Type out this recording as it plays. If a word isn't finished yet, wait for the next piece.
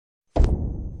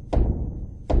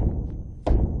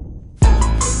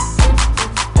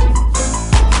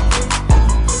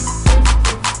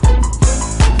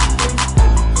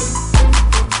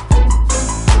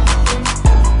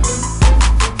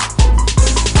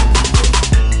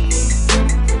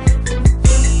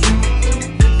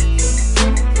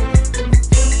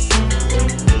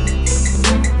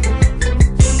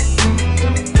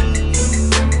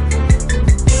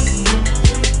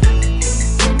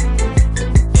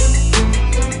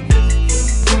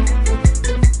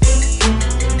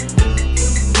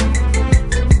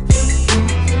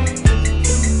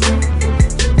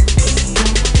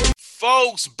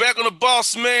folks, back on the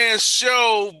Boss Man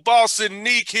Show. Boss and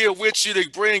Neek here with you to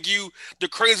bring you the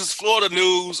craziest Florida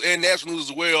news and national news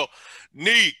as well.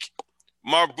 Neek,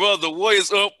 my brother, what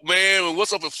is up, man?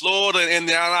 What's up in Florida and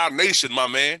in our nation, my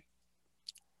man?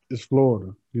 It's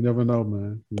Florida. You never know,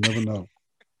 man. You never know.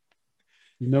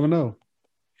 You never know.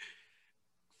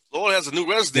 Florida has a new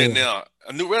resident Florida. now.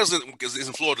 A new resident is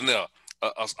in Florida now.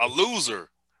 A loser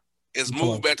is I'm talking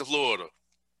moved about, back to Florida.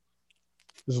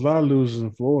 there's a lot of losers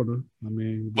in Florida. I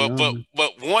mean, to be But but honest.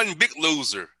 but one big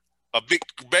loser, a big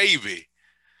baby.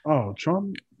 Oh,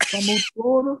 Trump moved to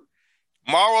Florida?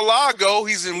 Mar-a-Lago,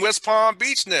 he's in West Palm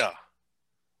Beach now.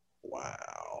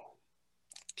 Wow.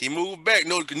 He moved back.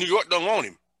 No, New York don't want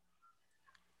him.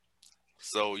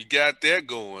 So you got that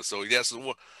going. So that's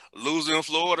a loser in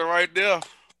Florida right there.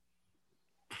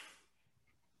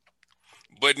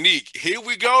 But Neek, here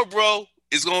we go, bro.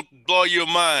 It's gonna blow your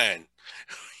mind.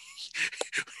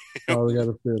 I already got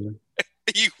a feeling.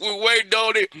 You were waiting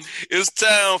on it. It's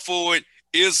time for it.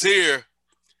 It's here.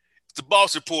 It's the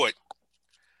Boss Report.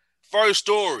 First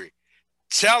story.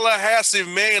 Tallahassee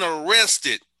man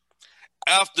arrested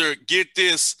after, get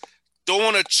this,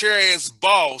 throwing a chair at his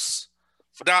boss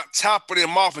for not topping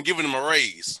him off and giving him a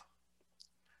raise.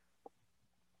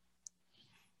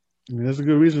 I mean, that's a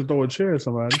good reason to throw a chair at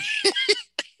somebody.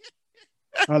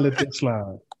 I'll let that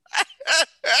slide.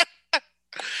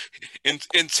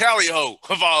 In Tally-Ho,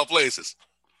 of all places.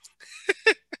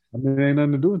 I mean, there ain't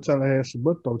nothing to do in Tallahassee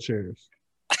but throw chairs.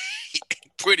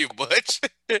 Pretty much.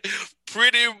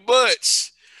 Pretty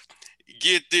much.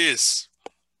 Get this.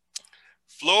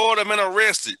 Florida man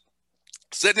arrested,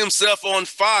 setting himself on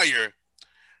fire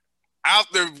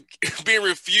after being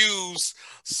refused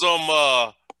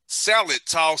some salad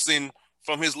tossing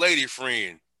from his lady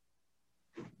friend.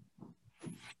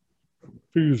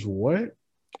 Fuse what?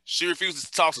 She refuses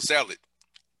to toss a salad,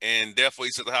 and therefore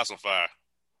he set the house on fire.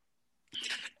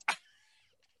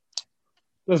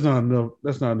 That's not enough.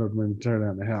 That's not enough to make me turn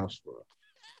down the house, bro.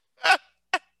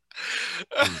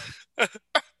 I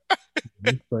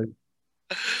mean,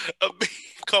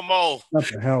 come on. Not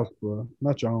the house, bro.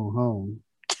 Not your own home.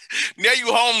 Now you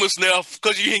homeless now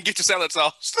because you didn't get your salad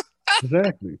tossed.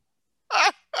 Exactly.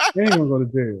 You ain't gonna go to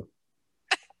jail.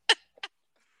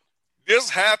 This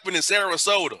happened in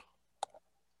Sarasota.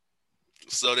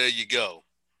 So there you go.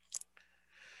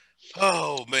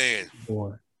 Oh, man.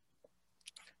 Boy.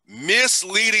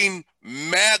 Misleading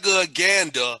MAGA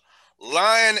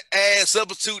lying ass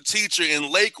substitute teacher in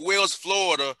Lake Wales,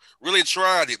 Florida, really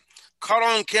tried it. Caught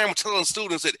on camera telling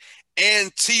students that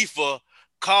Antifa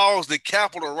caused the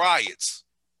Capitol riots.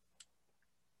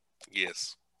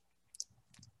 Yes.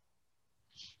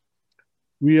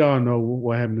 We all know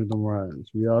what happened to them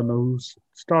riots. We all know who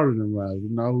started them riots. We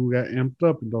know who got amped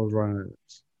up in those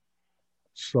riots.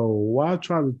 So why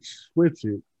try to switch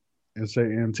it and say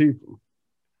Antifa?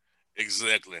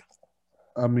 Exactly.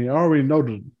 I mean, I already know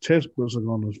the textbooks are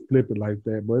going to flip it like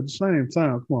that, but at the same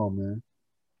time, come on, man.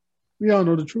 We all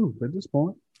know the truth at this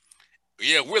point.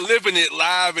 Yeah, we're living it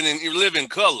live and in living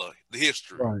color, the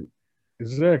history. Right.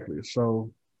 Exactly.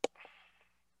 So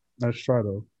let's try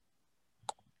though.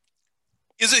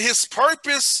 Is it his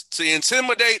purpose to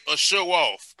intimidate or show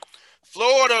off?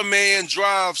 Florida man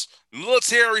drives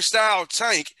military-style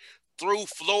tank through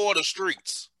Florida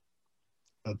streets.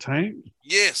 A tank?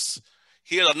 Yes.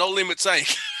 He had a no-limit tank.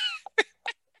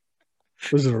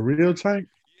 Was it a real tank?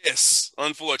 Yes,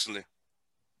 unfortunately.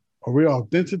 A real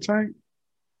authentic tank?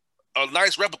 A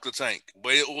nice replica tank,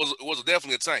 but it was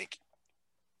definitely a tank.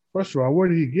 First of all, where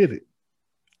did he get it?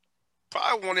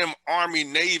 Probably one of them Army,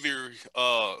 Navy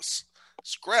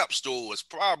scrap stores,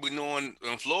 probably known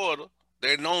in Florida.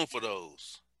 They're known for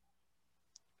those.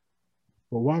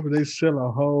 But why would they sell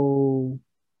a whole,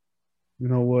 you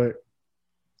know what?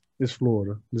 It's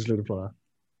Florida. Just let it fly.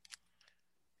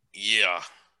 Yeah.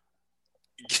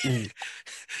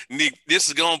 Nick, this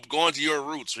is going to your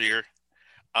roots here.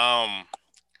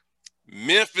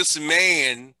 Memphis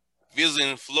man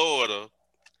visiting Florida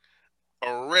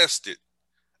arrested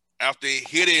after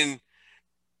hitting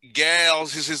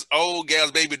his old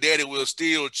gal's baby daddy with a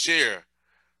steel chair,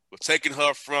 for taking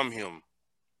her from him.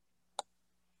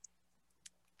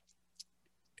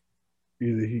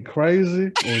 Either he crazy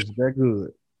or it's that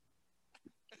good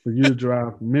for you to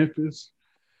drive from Memphis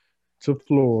to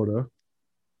Florida.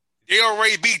 They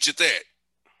already beat you at that.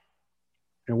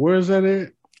 And where is that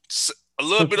at? A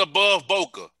little bit above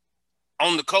Boca,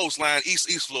 on the coastline,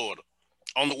 East Florida,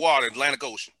 on the water, Atlantic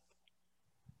Ocean.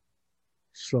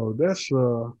 So that's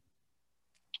hell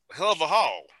of a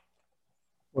haul.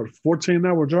 What,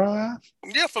 14-hour drive?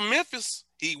 Yeah, from Memphis.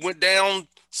 He went down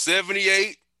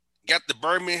 78, got to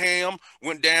Birmingham,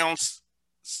 went down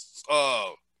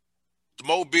the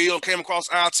Mobile, came across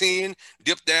I-10,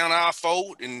 dipped down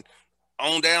I-4, and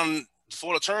on down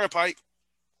for the turnpike.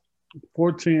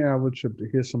 14-hour trip to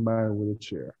hit somebody with a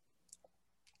chair.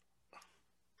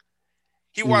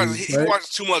 He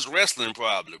watched too much wrestling,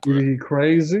 probably, bro. Either he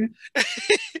crazy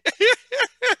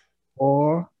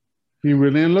or he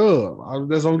really in love.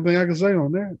 That's the only thing I can say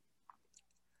on that.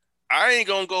 I ain't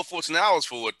gonna go 14 hours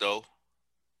for it though.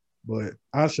 But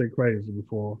I say crazy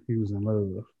before he was in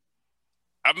love.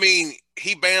 I mean,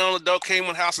 he banged on the door, came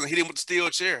in the house, and hit him with the steel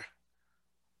chair.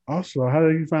 Also, how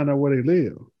did he find out where they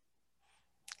live?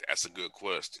 That's a good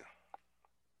question.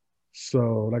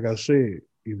 So, like I said,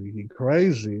 either he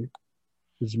crazy,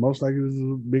 which most likely is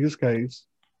the biggest case,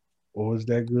 or is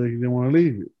that good he didn't want to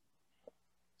leave it.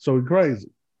 So he crazy.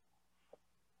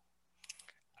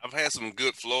 I've had some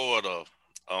good Florida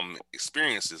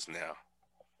experiences now.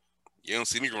 You don't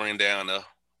see me running down there.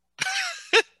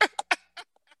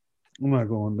 I'm not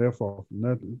going that far for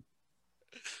nothing.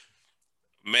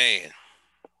 Man.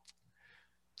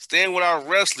 Staying with our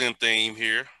wrestling theme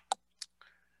here.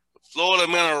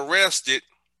 Florida man arrested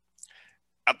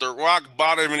after rock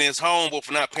bottoming his homeboy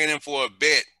for not paying him for a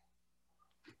bet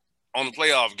on the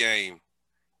playoff game.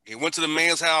 He went to the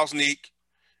man's house, Neek,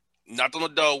 knocked on the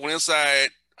door, went inside,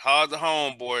 hollered the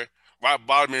homeboy, rock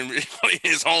bottoming in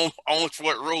his own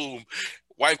front room.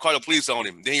 Wife called the police on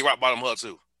him. Then he rock bottomed her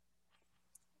too.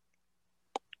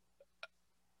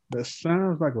 That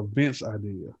sounds like a Vince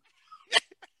idea.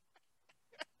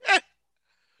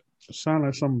 It sounds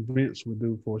like something Vince would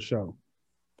do for a show.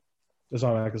 That's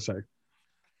all I can say.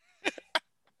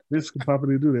 Vince could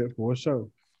probably do that for a show.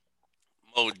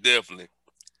 Most definitely.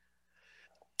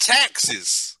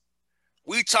 Taxes.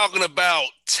 We talking about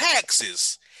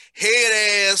taxes.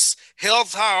 Head-ass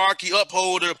health hierarchy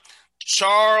upholder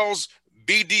Charles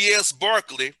BDS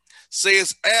Barkley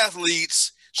says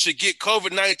athletes should get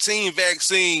COVID-19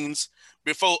 vaccines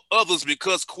before others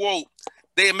because, quote,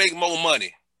 they make more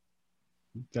money.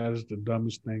 That is the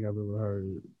dumbest thing I've ever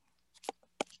heard.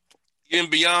 Even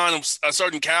beyond a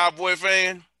certain Cowboy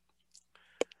fan?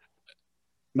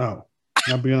 No,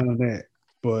 not beyond that.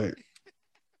 But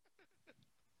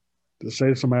to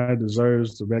say somebody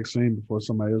deserves the vaccine before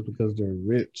somebody else because they're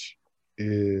rich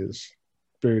is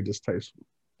very distasteful.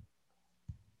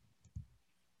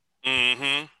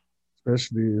 Mm-hmm.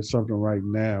 Especially in something right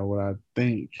now where I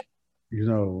think, the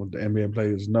NBA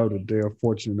players know that they're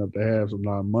fortunate enough to have a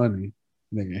lot of money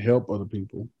and they can help other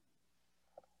people.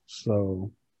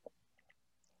 So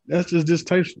that's just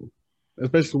distasteful. That's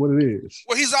basically what it is.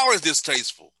 Well, he's always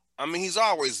distasteful. I mean, he's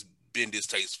always been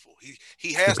distasteful.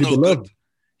 He has no good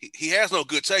he has no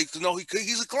good taste.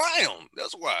 He's a clown.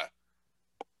 That's why.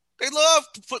 They love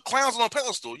to put clowns on a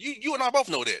pedestal. You and I both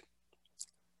know that.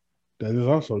 That is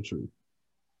also true.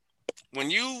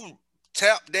 When you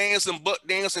tap dance and butt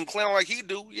dance and clown like he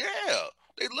do, yeah,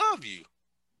 they love you.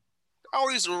 All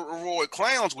these reward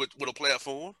clowns with a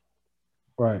platform.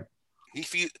 Right. He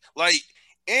feel like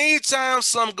anytime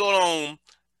something go on,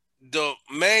 the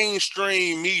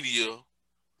mainstream media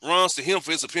runs to him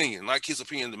for his opinion, like his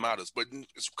opinion matters. But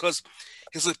it's because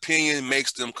his opinion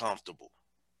makes them comfortable.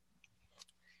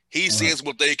 He says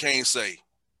what they can't say.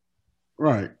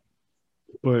 Right.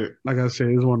 But like I said,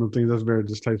 it's one of the things that's very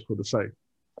distasteful to say.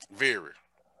 Very.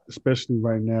 Especially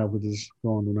right now with this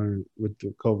going around, with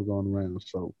the COVID going around.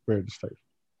 So very distasteful.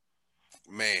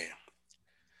 Man.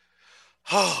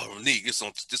 Oh, neat. This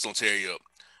don't tear you up.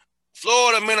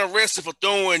 Florida men arrested for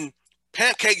throwing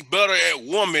pancake batter at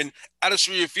woman after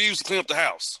she refused to clean up the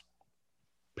house.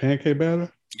 Pancake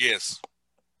batter? Yes.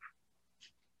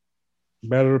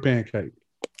 Batter or pancake?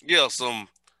 Yeah, some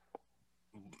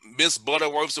Miss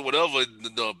Butterworths or whatever,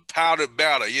 the powdered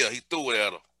batter. Yeah, he threw it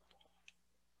at her.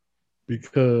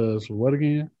 Because what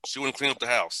again? She wouldn't clean up the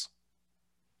house.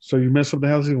 So you messed up the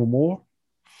house even more?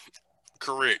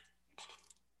 Correct.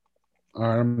 All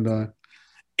right, I'm done.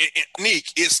 Nick,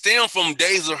 it stemmed from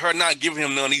days of her not giving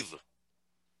him none either.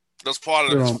 That's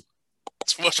part of the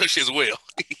frustration as well.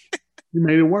 You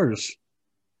made it worse.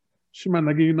 She might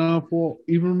not give you none for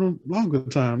even a longer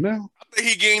time now. I think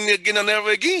he getting her never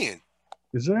again.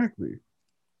 Exactly.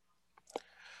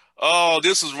 Oh,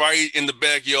 this is right in the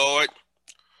backyard.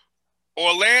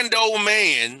 Orlando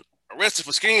man arrested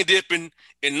for skinny dipping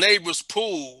in neighbor's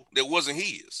pool that wasn't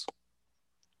his.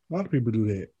 A lot of people do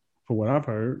that, from what I've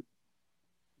heard.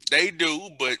 They do,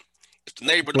 but if the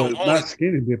neighbor don't want it, not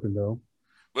skinny dipping though.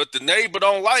 But if the neighbor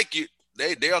don't like it,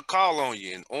 they'll call on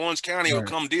you, and Orange County will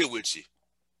come deal with you.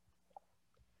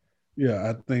 Yeah,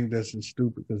 I think that's just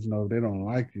stupid because if they don't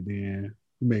like you, then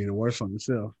you made it worse on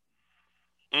yourself.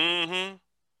 Mm-hmm.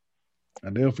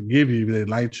 And they'll forgive you if they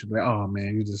like you. Like, oh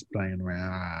man, you're just playing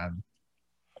around.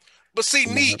 But see,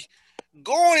 Neek,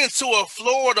 going into a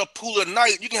Florida pool at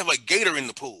night, you can have a gator in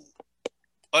the pool,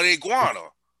 an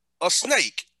iguana, a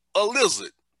snake, a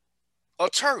lizard, a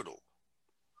turtle.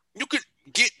 You could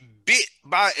get bit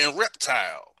by a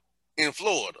reptile in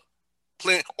Florida,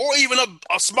 playing, or even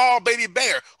a small baby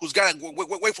bear who's got to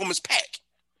away from his pack,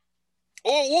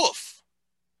 or a wolf.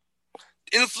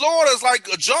 In Florida, it's like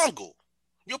a jungle.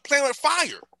 You're playing with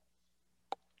fire.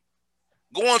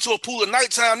 Going to a pool at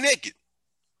nighttime naked.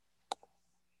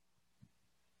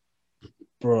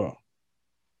 Bro,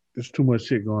 there's too much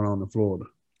shit going on in Florida.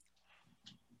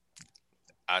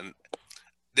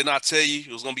 Didn't I tell you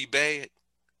it was going to be bad?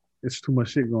 It's too much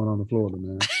shit going on in Florida,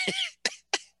 man.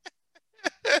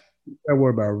 I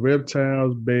worry about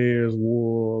reptiles, bears,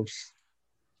 wolves,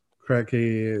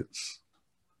 crackheads,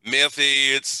 meth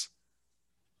heads,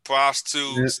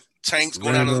 prostitutes, tanks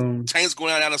going down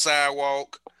the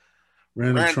sidewalk,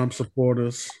 random Trump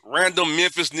supporters, random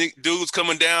Memphis dudes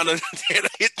coming down and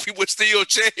hit people with steel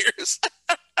chairs.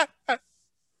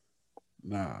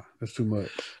 Nah, that's too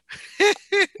much.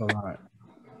 All right.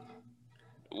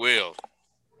 Well,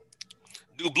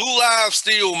 do blue lives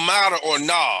still matter or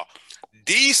nah?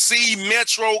 DC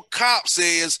Metro cop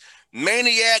says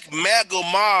maniac MAGA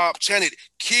mob chanted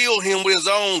 "kill him" with his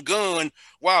own gun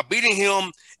while beating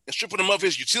him and stripping him of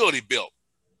his utility belt.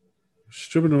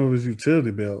 Stripping him of his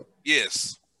utility belt?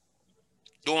 Yes.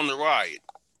 During the riot.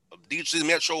 A DC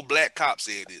Metro black cop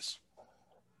said this.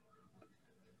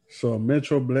 So a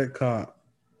Metro black cop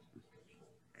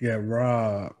got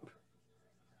robbed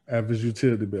of his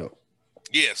utility belt.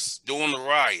 Yes, during the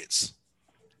riots.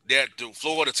 That the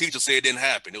Florida teacher said didn't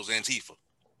happen. It was Antifa.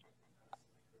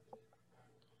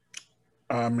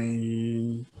 I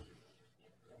mean,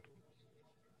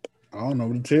 I don't know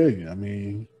what to tell you. I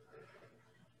mean,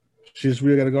 she's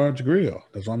really got to guard your grill.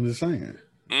 That's what I'm just saying.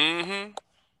 Mm-hmm.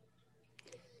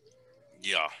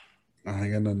 Yeah. I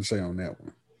ain't got nothing to say on that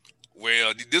one.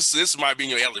 Well, this might be in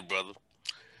your alley, brother.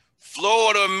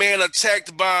 Florida man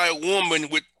attacked by a woman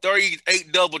with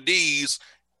 38 double Ds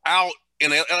out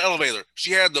in an elevator.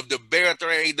 She had the bare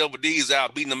 38 double Ds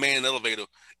out beating the man in the elevator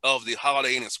of the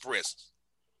Holiday Inn Express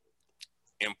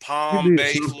in Palm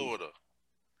Bay, Florida.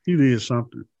 He did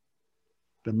something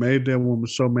that made that woman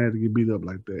so mad to get beat up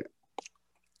like that.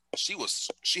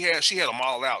 She had them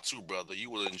all out too, brother.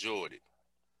 You would have enjoyed it.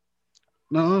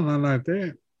 No, not like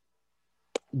that.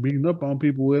 Beating up on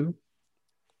people with him.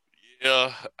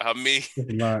 Yeah, I mean,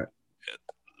 right.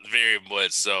 Very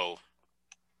much so.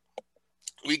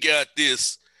 We got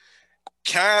this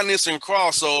kindness and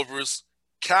crossovers.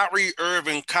 Kyrie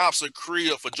Irving cops a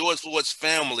crib for George Floyd's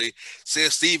family,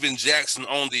 says Steven Jackson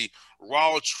on the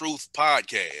Raw Truth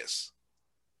podcast.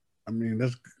 I mean,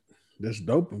 that's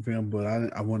dope of him, but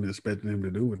I wasn't expecting him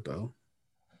to do it though.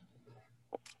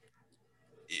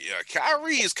 Yeah,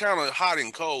 Kyrie is kind of hot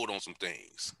and cold on some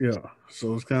things. Yeah,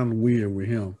 so it's kind of weird with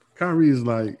him. Kyrie is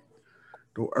like,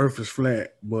 the earth is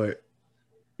flat, but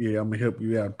yeah, I'm going to help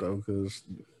you out though, because,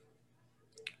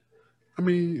 I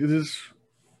mean,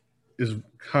 it's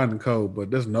hot and cold, but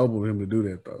that's noble of him to do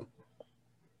that though.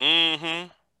 Mm-hmm.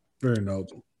 Very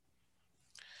noble.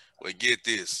 Well, get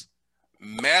this.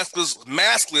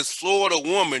 Maskless Florida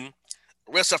woman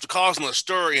arrested after causing a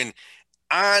stir in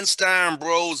Einstein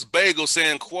Bros Bagel,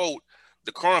 saying, quote,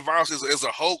 "The coronavirus is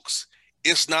a hoax.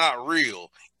 It's not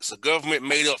real. It's a government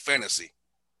made up fantasy."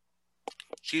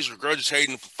 She's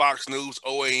regurgitating for Fox News,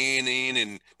 OANN,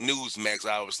 and Newsmax,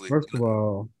 obviously. First of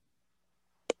all,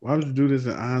 why would you do this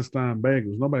at Einstein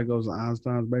Bagels? Nobody goes to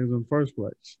Einstein's Bagels in the first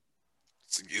place.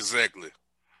 Exactly.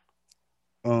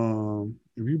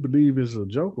 If you believe it's a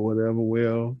joke or whatever,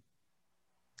 well,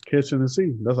 catch and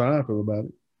see. That's how I feel about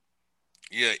it.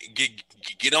 Yeah,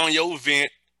 get on your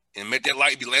event and make that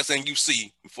light be the last thing you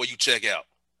see before you check out.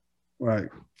 Right.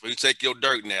 Before you take your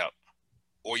dirt nap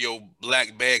or your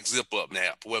black bag zip up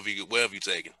nap, wherever you're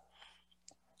taking.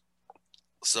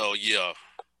 So yeah.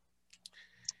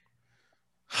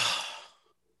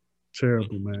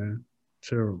 Terrible, man.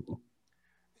 Terrible.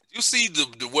 You see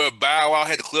the where Bow Wow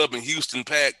had the club in Houston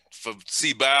packed for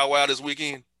see Bow Wow this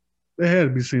weekend? They had to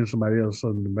be seeing somebody else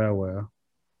other than Bow Wow.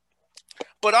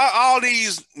 But all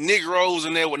these Negroes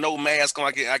in there with no mask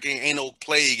on, ain't no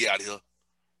plague out here.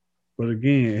 But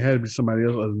again, it had to be somebody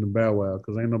else other than Bow Wow,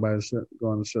 because ain't nobody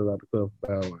going to sell out the club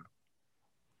for Bow Wow.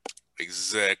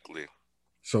 Exactly.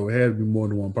 So it had to be more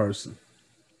than one person.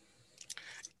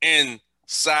 And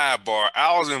sidebar,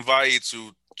 I was invited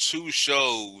to 2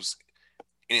 shows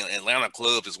in Atlanta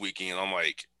club this weekend. I'm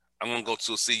like, I'm gonna go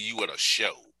to see you at a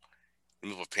show in the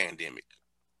middle of a pandemic.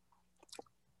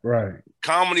 Right.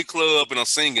 Comedy club and a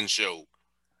singing show.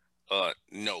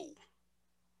 No.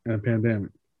 In a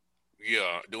pandemic.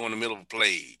 Yeah, during the middle of a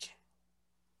plague.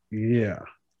 Yeah.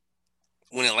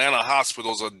 When Atlanta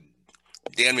hospitals are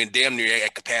damn near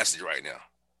at capacity right now.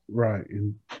 Right.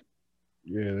 And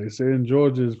yeah, they say in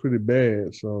Georgia it's pretty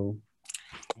bad. So,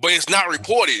 but it's not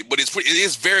reported. But it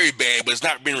is very bad. But it's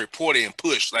not been reported and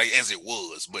pushed like as it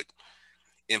was. But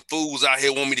and fools out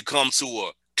here want me to come to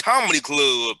a comedy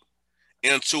club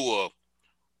and to a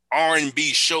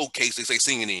R&B showcase they say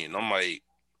singing in. I'm like,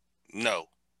 no,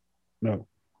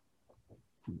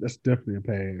 that's definitely a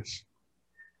pass.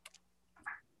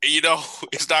 You know,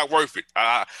 it's not worth it.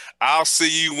 I'll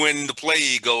see you when the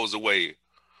plague goes away,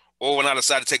 or when I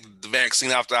decide to take the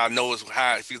vaccine after I know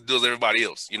how it feels everybody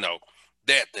else. You know,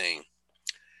 that thing.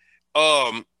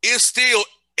 It's still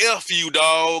F you,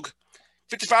 dog.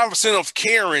 55% of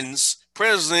Karens,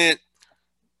 President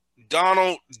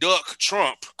Donald Duck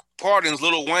Trump pardons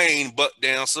Lil Wayne, butt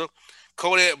dancer,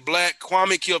 Kodak Black,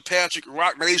 Kwame Kilpatrick,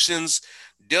 Rock Nation's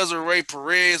Desiree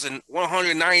Perez, and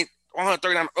 139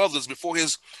 others before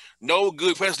his no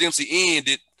good presidency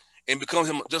ended and becomes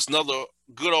him just another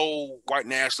good old white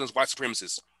nationalist, white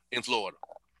supremacist in Florida.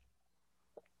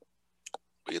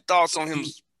 What your thoughts on him?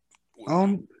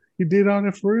 He did all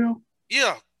that for real?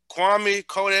 Yeah. Kwame,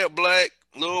 Kodak Black,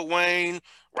 Lil Wayne,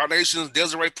 Rock Nation's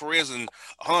Desiree Perez, and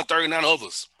 139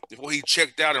 others before he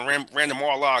checked out and ran to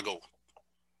Mar-a-Lago.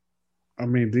 I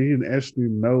mean, did he actually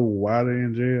know why they're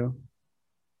in jail?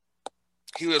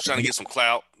 He was trying to get some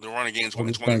clout to run again in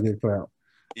 2020. Trying to get clout.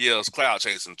 Yeah, it's clout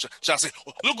chasing. Trying to say,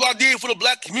 look what I did for the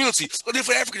black community. Look what I did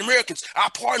for African Americans. I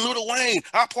pardoned Lil Wayne.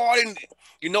 I pardoned.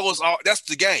 You know, it's all that's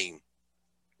the game.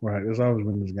 Right. It's always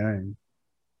been this game.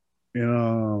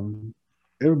 And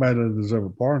everybody doesn't deserve a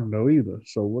pardon though either.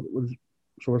 So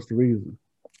what's the reason?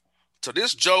 So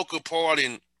this Joker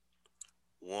pardoned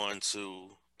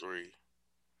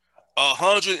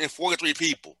 143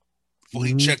 people before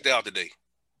he checked out today.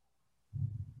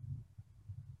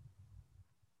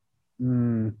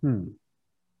 Mm-hmm.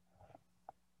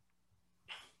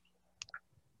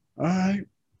 All right.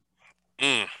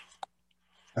 I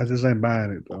just ain't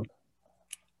buying it though.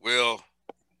 Well,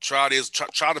 try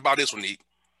to buy this one, Neat.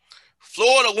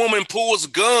 Florida woman pulls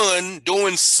gun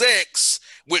doing sex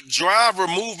with driver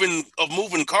moving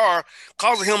car,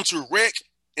 causing him to wreck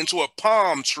into a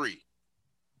palm tree.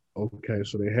 Okay,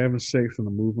 so they're having sex in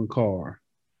a moving car.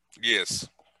 Yes.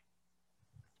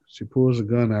 She pulls a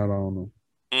gun out on him.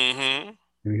 Mm-hmm.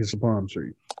 And he hits a palm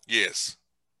tree. Yes.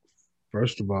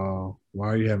 First of all, why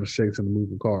are you having sex in a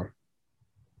moving car?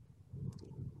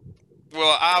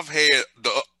 Well, I've had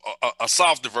a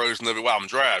softer version of it while I'm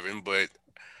driving, but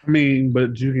I mean,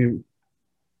 but you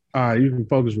can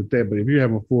focus with that. But if you're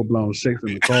having full blown sex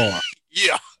in the car,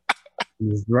 yeah,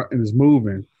 and it's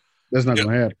moving, that's not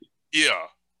gonna happen. Yeah.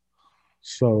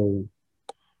 So,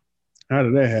 how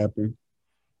did that happen?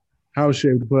 How was she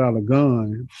able to put out a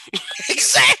gun?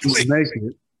 Exactly.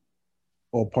 Naked,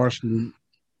 or with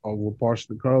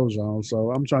partially clothes on.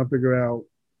 So I'm trying to figure out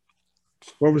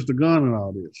where was the gun in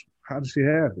all this? How did she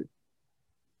have it?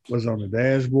 Was it on the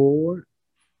dashboard?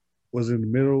 Was it in the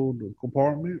middle of the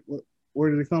compartment? Where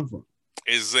did it come from?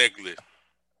 Exactly.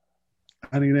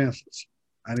 I need answers.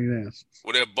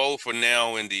 Well, they're both are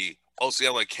now in the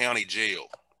Osceola County Jail.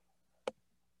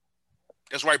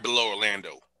 That's right below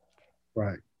Orlando.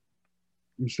 Right.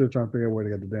 I'm still trying to figure out where they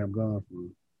got the damn gun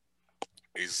from.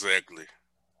 Exactly.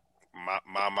 My.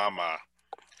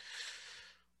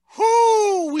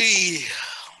 Whoo-wee.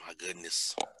 Oh, my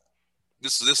goodness.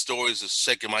 This story is just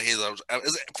shaking my head.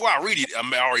 Before I read it,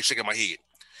 I'm already shaking my head.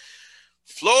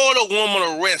 Florida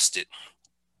woman arrested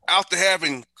after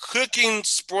having cooking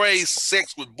spray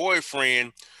sex with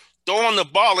boyfriend, throwing the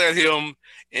ball at him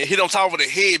and hit on top of the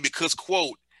head because,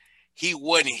 quote, he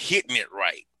wasn't hitting it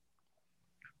right.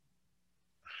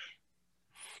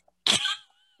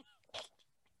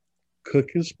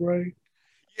 Cooking spray?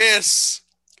 Yes.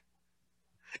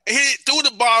 And he threw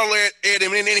the bottle at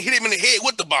him and then hit him in the head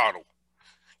with the bottle,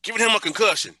 giving him a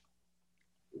concussion.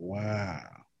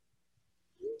 Wow.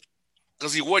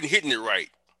 Because he wasn't hitting it right.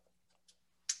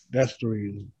 That's the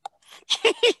reason.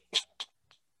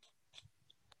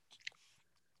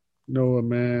 You know what,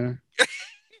 man?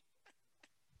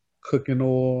 Cooking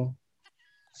oil,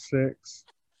 sex.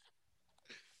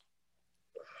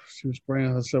 She was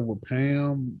spraying herself with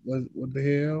Pam. What the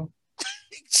hell?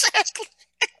 Exactly.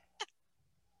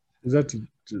 Is that the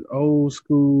old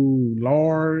school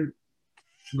lard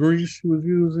grease she was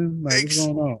using? Like, what's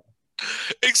going on?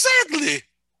 Exactly.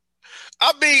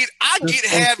 I mean, I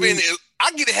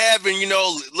get having, you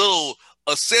know, little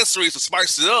accessories to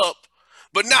spice it up,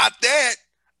 but not that.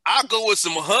 I'll go with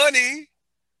some honey,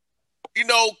 you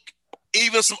know,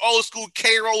 even some old school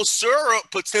Karo syrup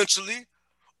potentially,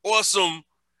 or some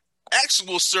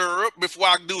actual syrup before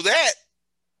I do that.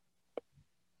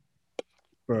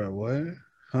 Bro, what?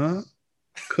 Huh?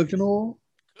 Cooking oil?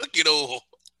 Cooking oil.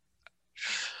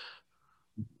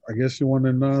 I guess you want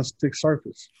a non-stick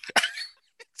surface.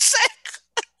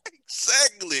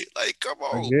 Exactly. Like, come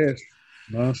I on. guess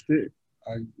non-stick.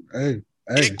 Hey.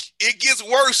 It gets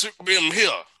worse from here.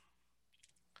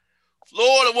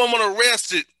 Florida woman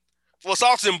arrested for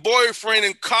assaulting boyfriend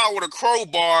in car with a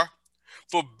crowbar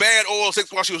for bad oral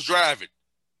sex while she was driving.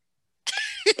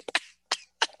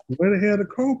 Where the hell did the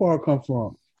crowbar come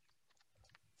from?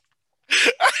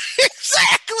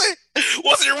 Exactly.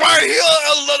 Was it right here?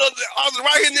 Was it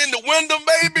right here in the window,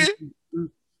 maybe?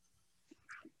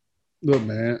 Look,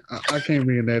 man, I can't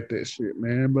reenact that shit,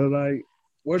 man. But like,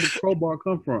 where did the crowbar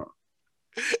come from?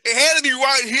 It had to be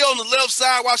right here on the left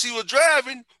side while she was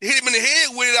driving. Hit him in the head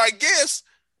with it, I guess.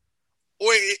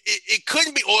 Or it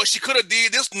couldn't be, or she could have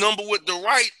did this number with the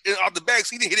right off the back.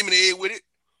 So he didn't hit him in the head with it.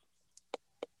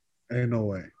 Ain't no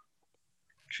way.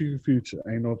 Cheap Future,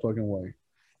 ain't no fucking way.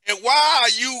 And why are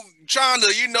you trying to,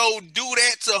 do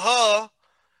that to her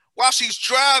while she's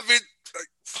driving?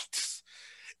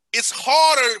 It's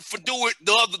harder for do it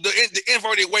the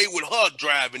inverted way with her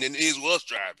driving than it is with us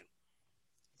driving.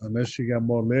 Unless she got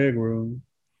more leg room.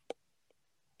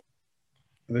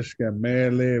 Unless she got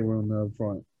mad leg room up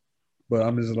front. But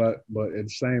I'm just like, but at the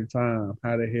same time,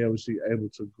 how the hell was she able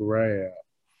to grab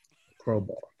a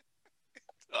crowbar?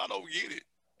 I don't get it.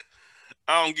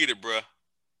 I don't get it, bro.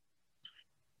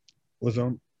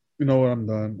 You know what? I'm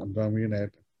done. I'm done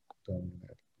reenacting.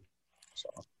 So,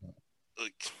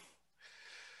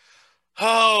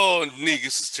 oh, niggas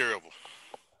is terrible.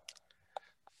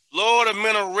 Florida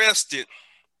man arrested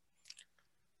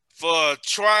for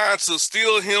trying to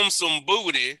steal him some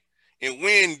booty and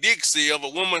win Dixie of a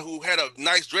woman who had a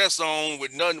nice dress on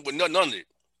with nothing on it.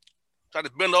 Tried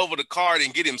to bend over the cart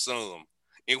and get him some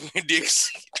and win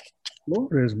Dixie.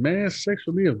 Florida is mad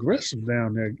sexually aggressive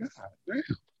down there. God damn.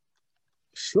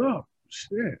 What's up?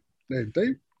 Shit.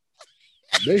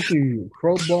 They see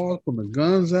crowbars from the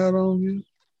guns out on you.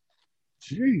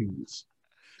 Jeez.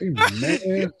 They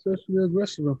mad sexually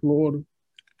aggressive in Florida.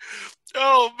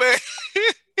 Oh, man.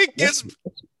 It gets...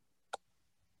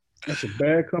 That's a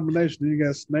bad combination. You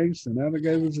got snakes and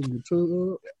alligators in your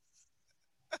tub.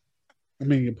 I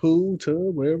mean, your pool,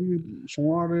 tub, wherever some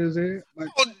water is at. Like,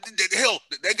 hell,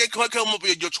 they come up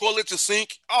with your toilet, your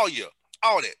sink, all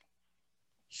that.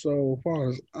 So far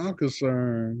as I'm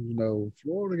concerned,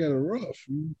 Florida got it rough.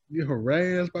 You get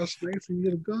harassed by snakes and you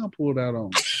get a gun pulled out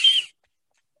on you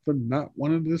for not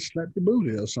wanting to slap your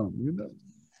booty or something,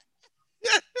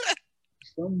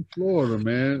 Some Florida,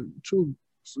 man, too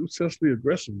sexually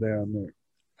aggressive down there.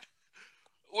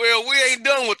 Well, we ain't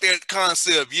done with that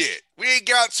concept yet. We ain't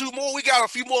got two more. We got a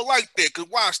few more like that. Because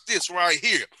watch this right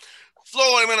here.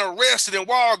 Florida man arrested in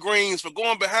Walgreens for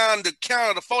going behind the counter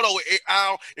of the photo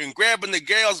aisle and grabbing the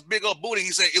gal's big old booty.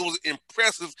 He said it was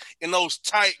impressive in those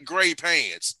tight gray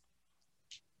pants.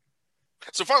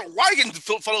 So why getting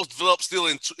photos developed still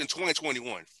in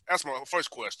 2021? That's my first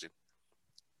question.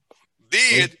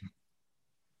 Then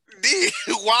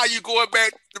why are you going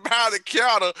back behind the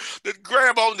counter to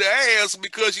grab on the ass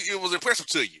because it was impressive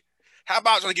to you? How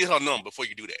about trying to get her number before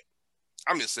you do that?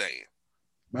 I'm just saying.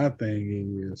 My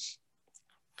thing is,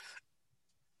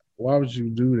 why would you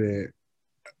do that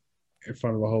in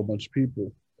front of a whole bunch of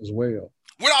people as well?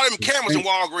 With all them cameras in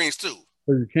Walgreens too.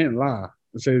 But you can't lie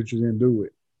and say that you didn't do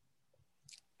it.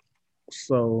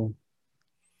 So,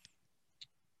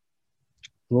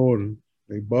 Florida,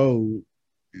 they bold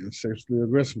and sexually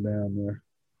aggressive down there.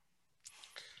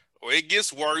 Well, it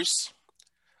gets worse.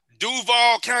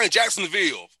 Duval County,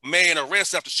 Jacksonville, man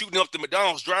arrested after shooting up the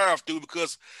McDonald's drive-thru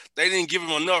because they didn't give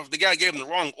him enough. The guy gave him the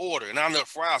wrong order, and not enough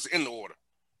fries in the order.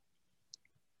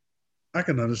 I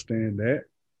can understand that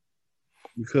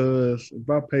because if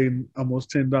I pay almost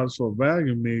 $10 for a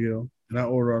value meal and I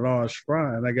order a large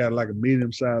fry and I got like a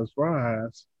medium-sized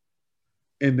fries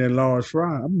in that large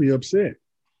fry, I'm gonna be upset.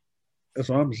 That's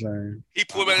what I'm saying. He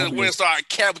put back in the window and started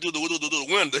capping through the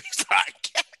window.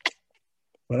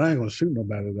 But I ain't gonna shoot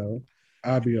nobody though.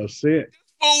 I'll be upset.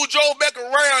 Fool drove back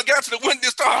around, got to the window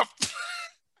and started.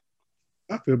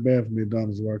 I feel bad for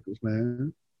McDonald's workers,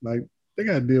 man. Like, they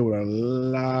got to deal with a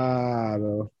lot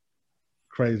of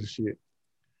crazy shit.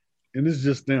 And it's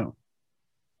just them.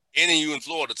 And then you in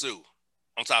Florida, too,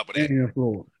 on top of that. And in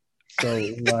Florida. So,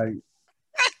 like,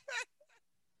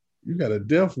 you got a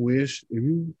death wish if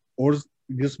you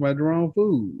get somebody the wrong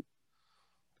food.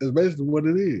 That's basically what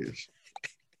it is.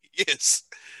 Yes.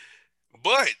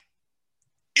 But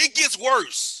it gets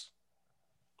worse.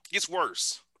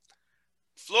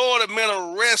 Florida man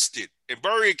arrested in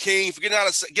Burger King for getting out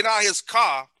of his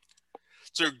car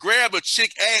to grab a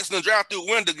chick ass in the drive-through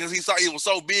window because he thought it was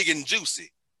so big and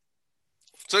juicy.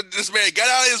 So this man got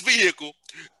out of his vehicle,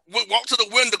 walked to the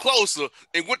window closer,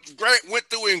 and went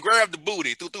through and grabbed the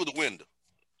booty through the window.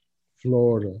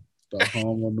 Florida, the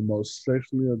home of the most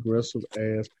sexually aggressive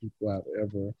ass people I've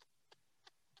ever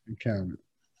encountered.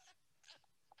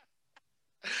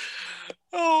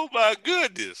 Oh my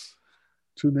goodness.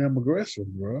 Too damn aggressive,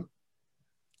 bro.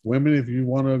 Women, if you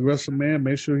want an aggressive man,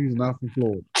 make sure he's not from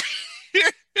Florida.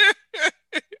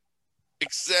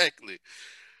 Exactly.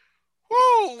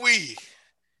 Woo wee.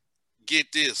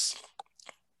 Get this.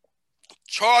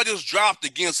 Charges dropped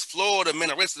against Florida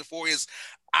man arrested for his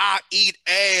 "I eat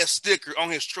ass" sticker on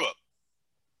his truck.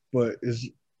 But it's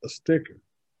a sticker.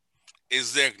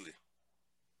 Exactly.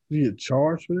 You get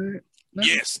charged for that? No.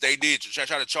 Yes, they did. Try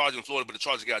to charge in Florida, but the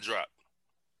charges got dropped.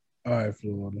 All right,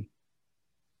 Florida.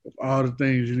 Of all the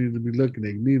things you need to be looking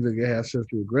at, you need to have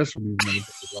sexual aggression with these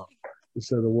motherfuckers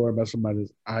instead of worrying about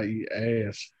somebody's "I eat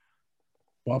ass"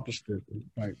 bumper sticker.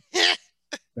 Like,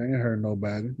 they ain't hurt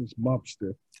nobody. It's bumper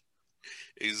sticker.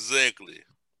 Exactly.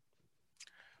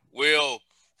 Well,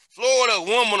 Florida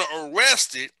woman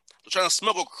arrested for trying to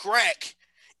smuggle crack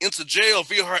into jail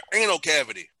via her anal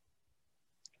cavity.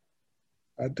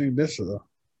 I think that's a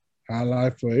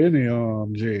highlight for any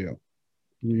jail,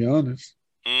 to be honest.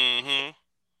 Mm-hmm.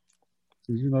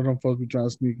 Because, them folks be trying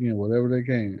to sneak in whatever they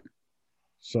can.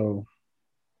 So,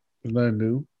 there's nothing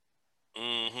new.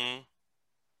 Mm-hmm.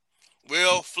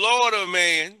 Well, Florida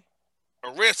man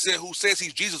arrested who says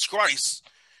he's Jesus Christ,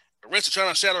 arrested trying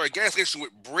to shatter a gas station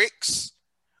with bricks,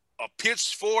 a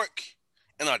pitchfork,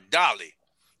 and a dolly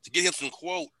to get him some,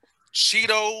 quote,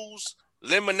 Cheetos,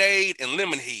 lemonade, and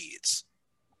lemon heads.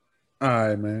 All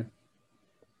right, man.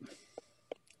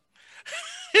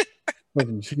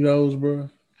 Fucking Cheetos, bro.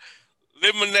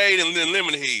 Lemonade and then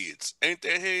lemon heads. Ain't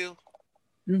that hell?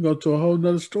 You can go to a whole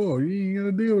nother store. You ain't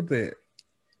gonna deal with that.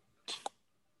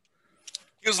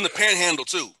 He was in the Panhandle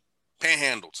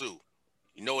too.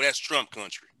 You know that's Trump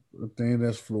country. I think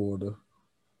that's Florida.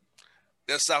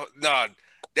 That's South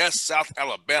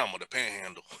Alabama, the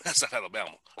Panhandle. That's South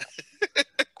Alabama.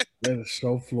 That is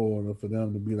so Florida for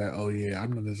them to be like, oh yeah,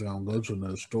 I'm not just gonna go to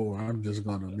another store. I'm just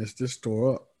gonna mess this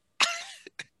store up.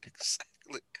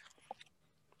 Exactly.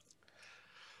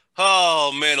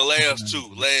 Oh man, the last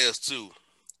two.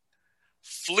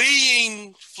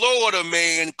 Fleeing Florida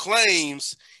man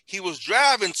claims he was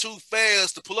driving too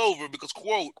fast to pull over because,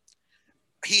 quote,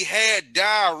 he had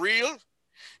diarrhea,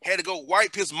 had to go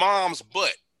wipe his mom's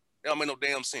butt. That don't make no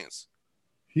damn sense.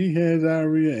 He had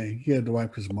diarrhea and he had to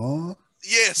wipe his mom?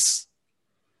 Yes.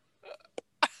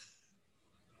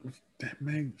 That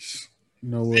makes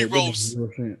zero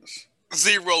sense.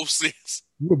 0 cents.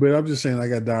 But I'm just saying I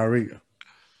got diarrhea.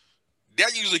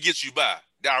 That usually gets you by.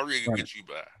 Diarrhea right. Gets you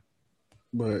by.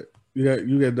 But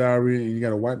you got diarrhea and you got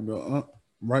to wipe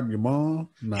your mom?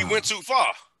 Nah. You went too far.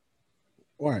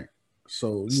 Right.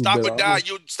 So stop it,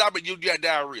 you got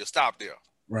diarrhea. Stop there.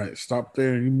 Right. Stop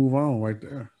there and you move on right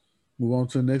there. Move on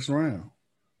to the next round.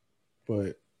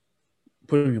 But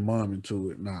putting your mom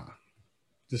into it, nah.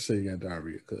 Just say you got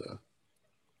diarrhea, cuz.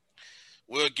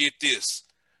 Well, get this.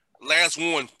 Last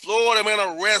one. Florida man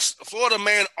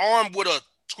armed with a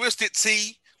twisted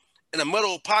T and a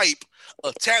metal pipe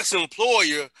attacks an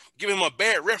employer, giving him a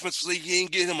bad reference so he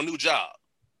ain't get him a new job.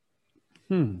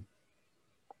 He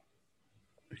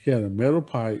had a metal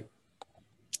pipe.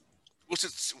 What's a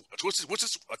T twisted?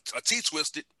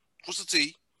 What's a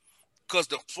T? Because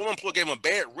the former employer gave him a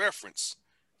bad reference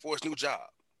for his new job.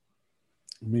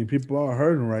 I mean, people are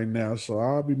hurting right now, so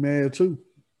I'll be mad too.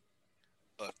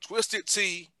 A twisted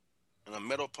T and a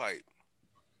metal pipe.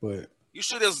 But you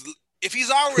should have. If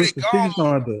he's already gone,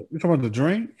 you talking about the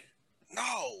drink?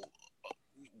 No,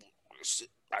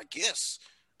 I guess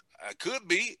it could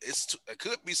be. It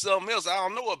could be something else I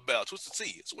don't know about. Twisted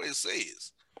T. It's what it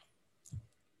says.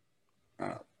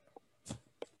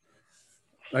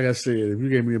 Like I said, if you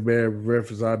gave me a bad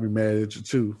reference, I'd be mad at you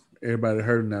too. Everybody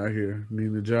hurting out here,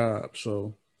 needing a job.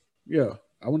 So, yeah,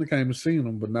 I wouldn't have came and seen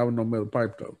them, but not with no metal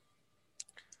pipe though.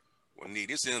 Well, Neek,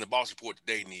 this is in the Boss Report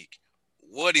today, Neek.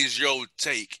 What is your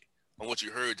take on what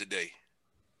you heard today?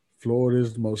 Florida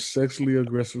is the most sexually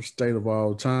aggressive state of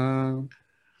all time.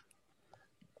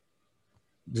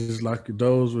 Just like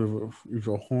those if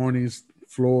a horny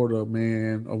Florida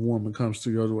man or woman comes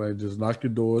to your way, just lock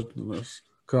your doors,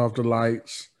 cut off the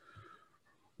lights,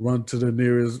 run to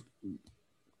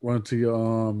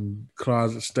your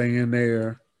closet, stay in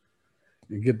there,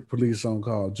 and get the police on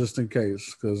call just in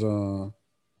case, because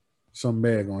something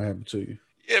bad gonna happen to you.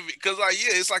 Yeah, because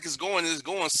it's like it's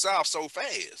going south so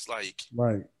fast. Like,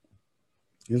 Right.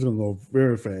 It's gonna go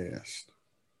very fast.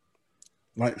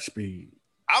 Light speed.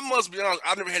 I must be honest,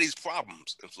 I've never had these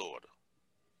problems in Florida.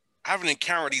 I haven't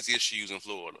encountered these issues in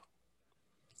Florida.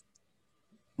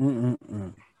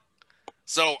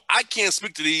 So I can't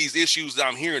speak to these issues that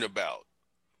I'm hearing about.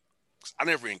 I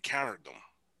never encountered them.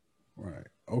 Right.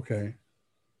 Okay.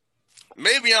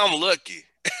 Maybe I'm lucky.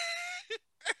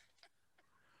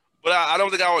 But I don't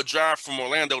think I would drive from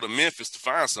Orlando to Memphis to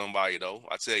find somebody, though.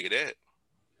 I tell you that.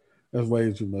 That's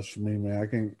way too much for me, man. I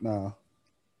can't. Nah.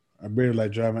 I barely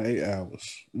like driving 8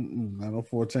 hours. Not no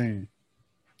 14.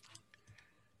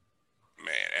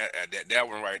 Man, that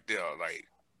one right there, like,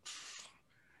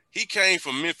 he came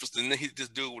from Memphis and then he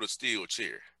just dude with a steel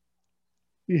chair.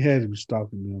 He had to be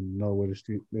stalking them to know where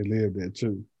they lived at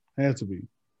too. Had to be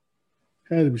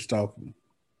stalking them.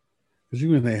 Cause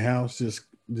you in their house just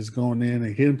going in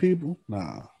and hitting people.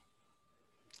 Nah.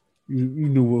 You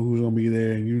knew who was gonna be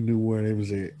there and you knew where they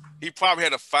was at. He probably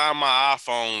had to find my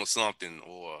iPhone or something,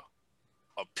 or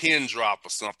a pin drop or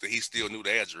something. He still knew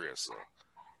the address. So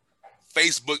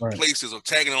Facebook places or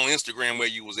tagging on Instagram where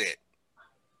you was at.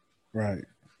 Right.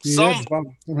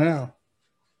 Somehow.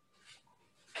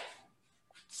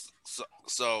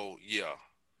 So yeah.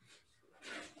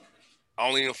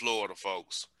 Only in Florida,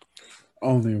 folks.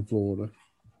 Only in Florida.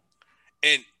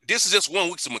 And this is just 1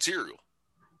 week's of material.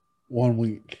 1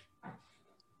 week.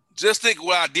 Just think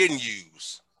what I didn't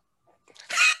use.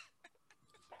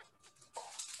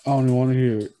 I don't even want to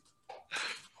hear it.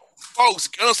 Folks,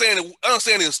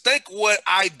 understand this. Think what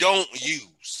I don't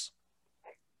use.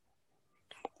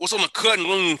 What's on the cutting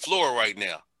room floor right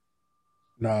now?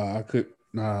 Nah.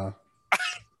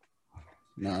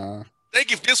 Nah.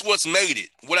 Think if this what's made it.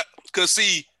 Because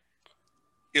see,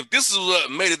 if this is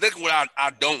what made it, think what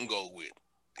I don't go with.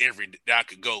 That I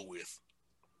could go with.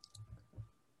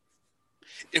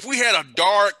 If we had a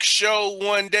dark show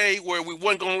one day where we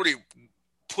wasn't going to really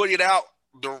put it out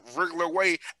the regular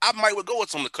way, I might would go with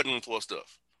some of the cutting room floor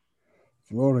stuff.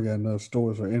 Florida got enough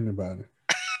stores for anybody.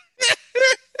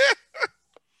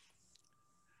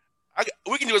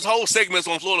 We can do this whole segment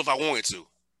on Florida if I wanted to.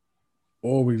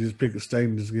 Or we just pick a state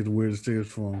and just get the weirdest tickets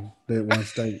from that one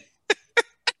state.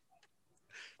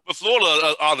 But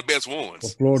Florida are the best ones.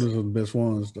 But Florida's are the best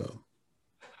ones, though.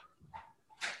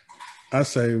 I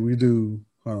say we do,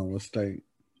 hold on, what state?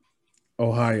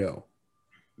 Ohio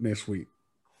next week.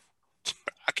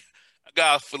 I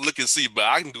got to look and see, but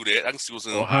I can do that. I can see what's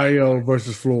in Ohio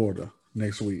versus Florida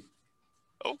next week.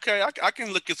 Okay, I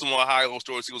can look at some Ohio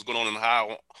stories, see what's going on in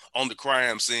Ohio on the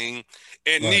crime scene.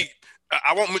 And right.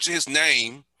 I won't mention his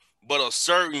name, but a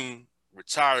certain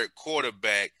retired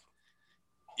quarterback,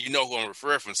 you know who I'm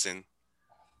referencing,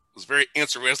 was very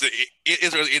interested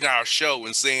in our show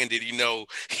and saying that, you know,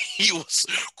 he was,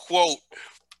 quote,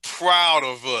 proud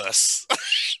of us.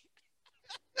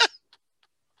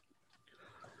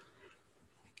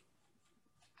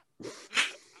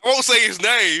 I won't say his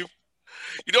name.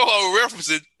 You know how we're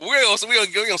referencing. We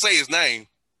don't say his name.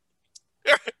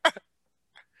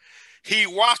 He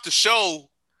watched the show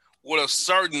with a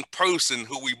certain person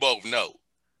who we both know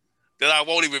that I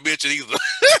won't even mention either.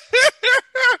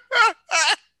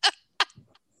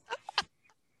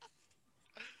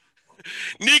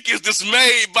 Nick is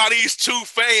dismayed by these two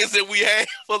fans that we have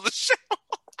for the show.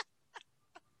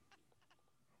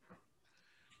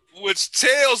 Which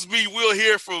tells me we'll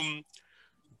hear from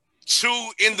two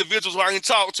individuals who I ain't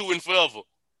talked to in forever.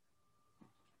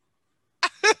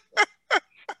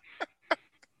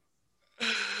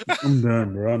 I'm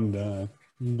done, bro. I'm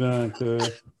done,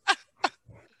 cuz.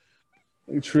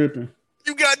 They tripping.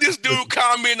 You got this dude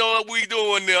commenting on what we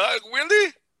doing there.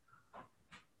 Really?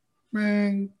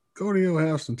 Man, go to your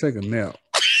house and take a nap.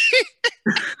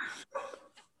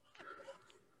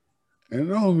 And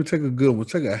don't even take a good one.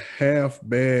 Take a half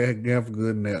bad, half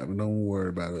good nap. And don't worry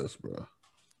about us, bro.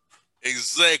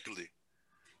 Exactly.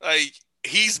 Like,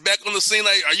 he's back on the scene.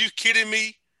 Like, are you kidding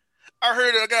me?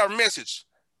 I got a message.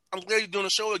 I'm glad you're doing the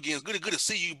show again. It's good to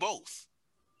see you both.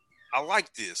 I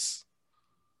like this.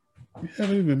 You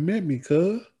haven't even met me,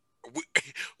 cuz.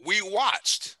 We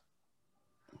watched.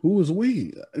 Who was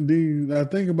we? I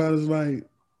think about it, it's like,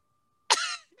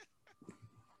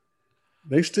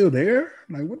 they still there?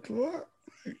 Like, what the fuck?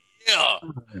 Yeah.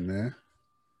 Man.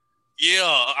 Yeah,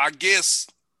 I guess,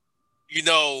 you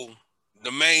know,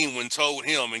 the main one told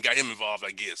him and got him involved,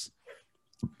 I guess.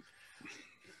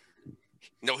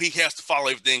 You know, he has to follow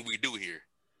everything we do here.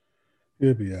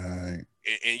 He'll be all right.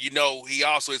 And you know, he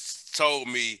also told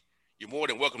me, you're more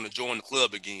than welcome to join the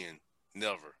club again.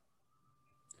 Never.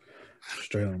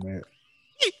 Straight on that.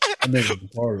 I never been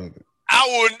part of it. I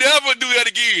will never do that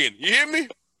again. You hear me?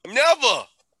 Never.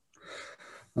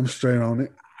 I'm straight on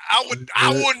it. I would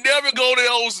never go to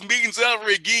those meetings ever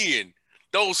again.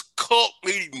 Those cult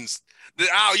meetings that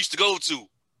I used to go to.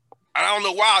 I don't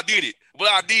know why I did it, but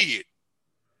I did.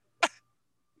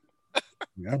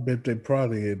 I bet they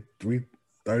probably had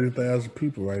 30,000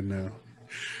 people right now.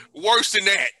 Worse than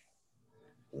that.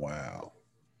 Wow.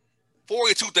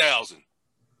 42,000.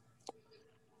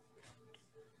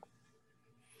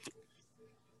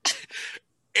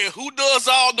 And who does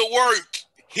all the work?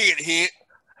 Hint, hint.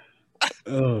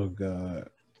 Oh, God.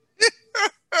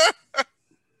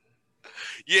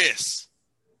 Yes.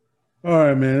 All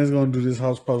right, man. Let's go and do this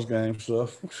house post game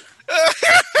stuff.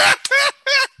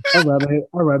 I'd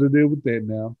rather deal with that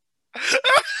now.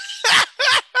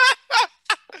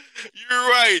 You're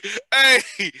right.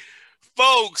 Hey,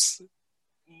 folks,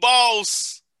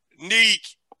 Boss, Neek,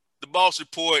 the Boss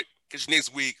Report. Catch you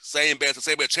next week. Same bad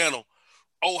channel.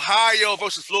 Ohio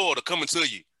versus Florida coming to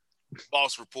you.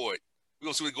 Boss Report. We're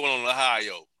going to see what's going on in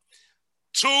Ohio.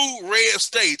 2 red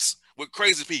states with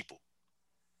crazy people.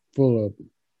 Full of it.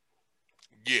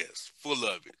 Yes, full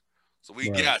of it. So we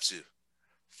got you.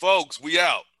 Folks, we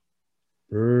out.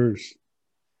 Peace.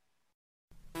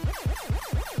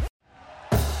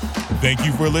 Thank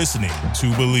you for listening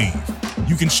to Believe.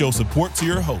 You can show support to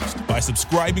your host by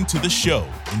subscribing to the show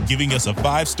and giving us a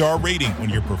 5-star rating on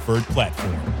your preferred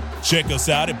platform. Check us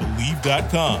out at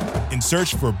Believe.com and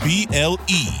search for BLEAV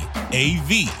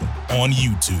on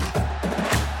YouTube.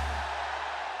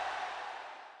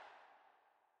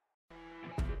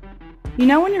 You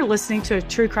know when you're listening to a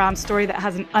true crime story that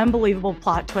has an unbelievable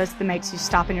plot twist that makes you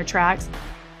stop in your tracks?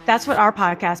 That's what our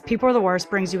podcast, People Are the Worst,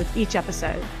 brings you with each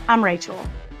episode. I'm Rachel.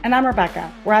 And I'm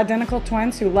Rebecca. We're identical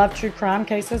twins who love true crime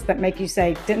cases that make you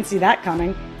say, didn't see that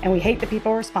coming, and we hate the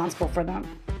people responsible for them.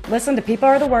 Listen to People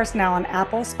Are the Worst now on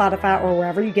Apple, Spotify, or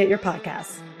wherever you get your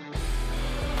podcasts.